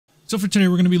So for today,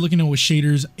 we're going to be looking at what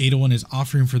shaders Ada-1 is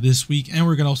offering for this week, and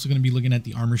we're also going to be looking at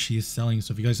the armor she is selling.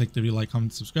 So if you guys like the video, like,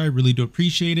 comment, subscribe, really do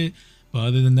appreciate it. But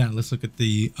other than that, let's look at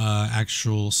the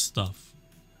actual stuff.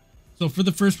 So for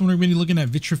the first one, we're going to be looking at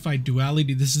Vitrified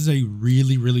Duality. This is a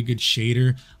really good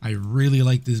shader. I really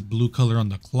like this blue color on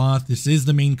the cloth. This is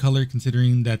the main color,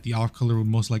 considering that the off color would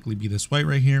most likely be this white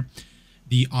right here.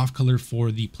 The off color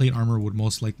for the plate armor would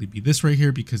most likely be this right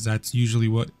here, because that's usually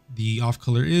what the off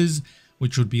color is,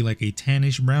 which would be like a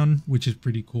tannish brown, which is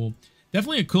pretty cool.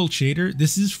 Definitely a cool shader.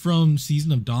 This is from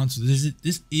Season of Dawn, so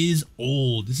this is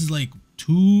old. This is like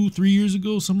 2-3 years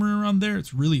ago, somewhere around there.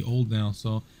 It's really old now,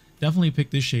 so definitely pick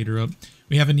this shader up.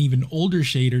 We have an even older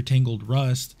shader, Tangled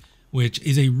Rust, which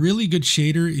is a really good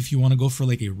shader if you want to go for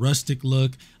like a rustic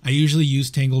look. I usually use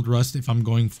Tangled Rust if I'm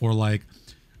going for like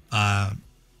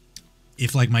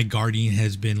if like my guardian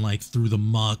has been like through the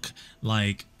muck,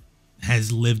 like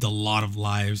has lived a lot of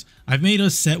lives. I've made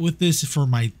a set with this for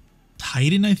my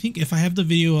Titan, I think. If I have the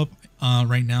video up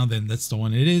right now, then that's the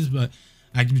one it is, but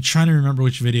I'm trying to remember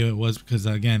which video it was, because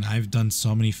again, I've done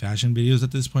so many fashion videos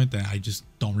at this point that I just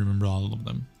don't remember all of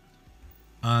them.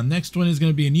 Next one is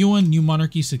going to be a new one, New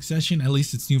Monarchy Succession. At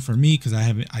least it's new for me, because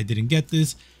I didn't get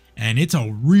this, and it's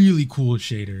a really cool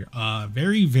shader.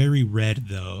 Very red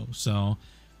though, so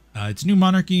it's New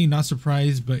Monarchy, not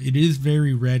surprised, but it is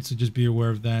very red, so just be aware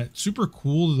of that. Super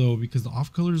cool though, because the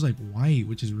off color is like white,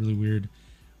 which is really weird.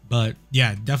 But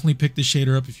yeah, definitely pick this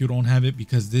shader up if you don't have it,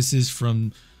 because this is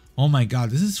from, oh my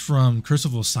god, this is from Curse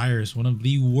of Osiris, one of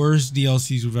the worst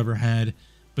DLCs we've ever had,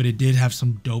 but it did have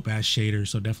some dope ass shaders,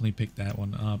 so definitely pick that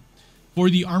one up. For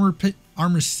the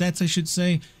armor sets, I should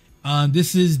say,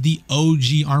 this is the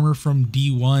OG armor from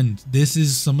D1. This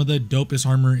is some of the dopest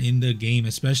armor in the game,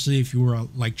 especially if you were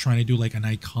like trying to do like an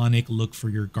iconic look for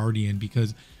your guardian,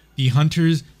 because the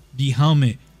hunters, the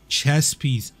helmet, chest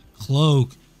piece,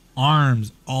 cloak,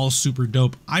 arms, all super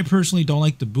dope. I personally don't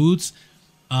like the boots.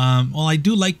 Well, I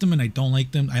do like them and I don't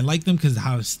like them. I like them because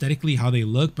how aesthetically how they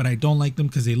look, but I don't like them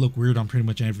because they look weird on pretty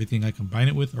much everything I combine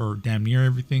it with, or damn near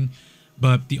everything.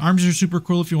 But the arms are super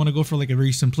cool if you want to go for like a very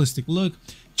simplistic look.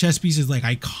 Chest piece is like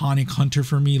iconic hunter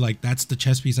for me. Like that's the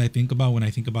chest piece I think about when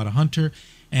I think about a hunter.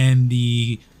 And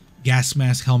the gas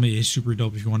mask helmet is super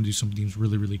dope if you want to do something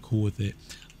really cool with it.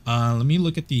 Let me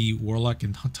look at the Warlock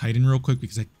and Titan real quick,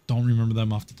 because I don't remember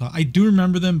them off the top. I do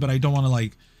remember them, but I don't want to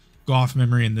like go off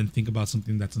memory and then think about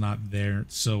something that's not there.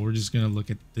 So we're just going to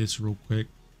look at this real quick.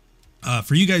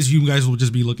 For you guys will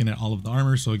just be looking at all of the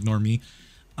armor, so ignore me.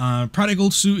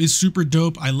 Prodigal suit is super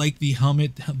dope. I like the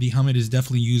helmet. The helmet is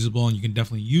definitely usable and you can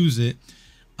definitely use it.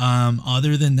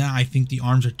 Other than that, I think the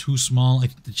arms are too small. I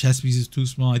think the chest piece is too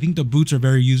small. I think the boots are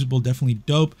very usable, definitely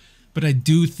dope. But I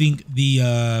do think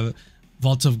the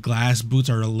Vault of Glass boots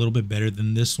are a little bit better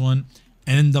than this one.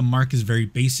 And the mark is very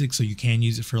basic, so you can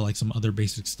use it for like some other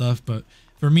basic stuff. But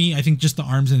for me, I think just the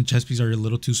arms and the chest piece are a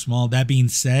little too small. That being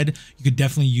said, you could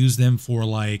definitely use them for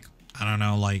like, I don't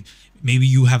know, like maybe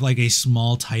you have like a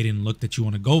small Titan look that you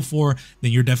want to go for,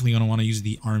 then you're definitely going to want to use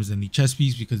the arms and the chest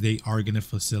piece, because they are going to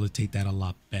facilitate that a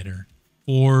lot better.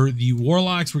 For the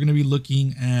Warlocks, we're going to be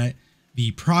looking at the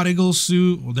Prodigal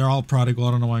suit. Well, they're all Prodigal.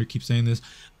 I don't know why I keep saying this.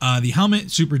 The helmet,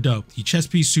 super dope. The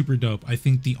chest piece, super dope. I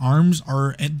think the arms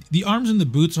and the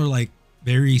boots are like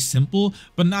very simple,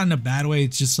 but not in a bad way.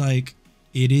 It's just like,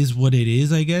 it is what it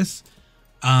is, I guess.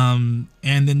 And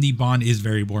then the bond is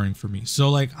very boring for me. So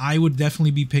like, I would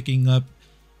definitely be picking up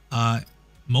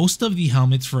most of the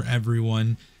helmets for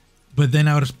everyone, but then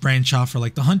I would branch off for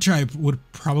like the hunter. I would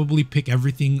probably pick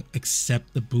everything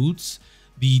except the boots.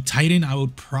 The Titan, I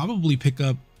would probably pick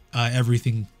up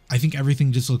everything. I think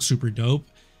everything just looks super dope.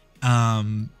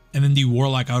 And then the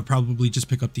Warlock, I would probably just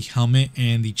pick up the helmet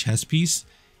and the chest piece,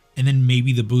 and then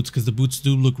maybe the boots, because the boots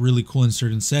do look really cool in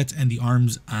certain sets. And the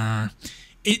arms,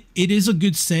 it is a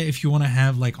good set if you want to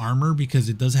have like armor, because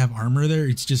it does have armor there.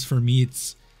 It's just, for me,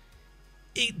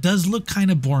 it does look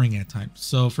kind of boring at times.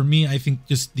 So for me, I think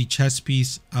just the chest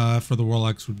piece for the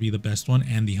Warlocks would be the best one,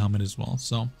 and the helmet as well.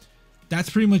 So that's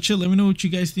pretty much it. Let me know what you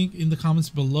guys think in the comments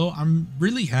below. I'm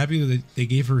really happy that they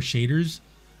gave her shaders.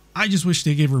 I just wish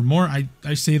they gave her more.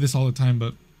 I say this all the time,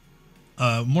 but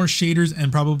more shaders and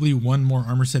probably one more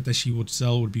armor set that she would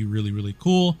sell would be really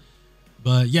cool.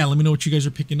 But yeah, let me know what you guys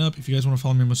are picking up. If you guys want to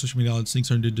follow me on my social media outlets,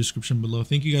 links are in the description below.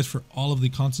 Thank you guys for all of the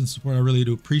constant support. I really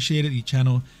do appreciate it. The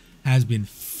channel has been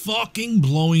fucking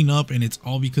blowing up, and it's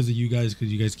all because of you guys,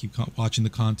 because you guys keep watching the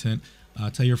content.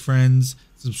 Tell your friends,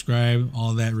 subscribe,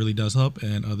 all that really does help.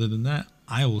 And other than that,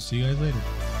 I will see you guys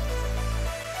later.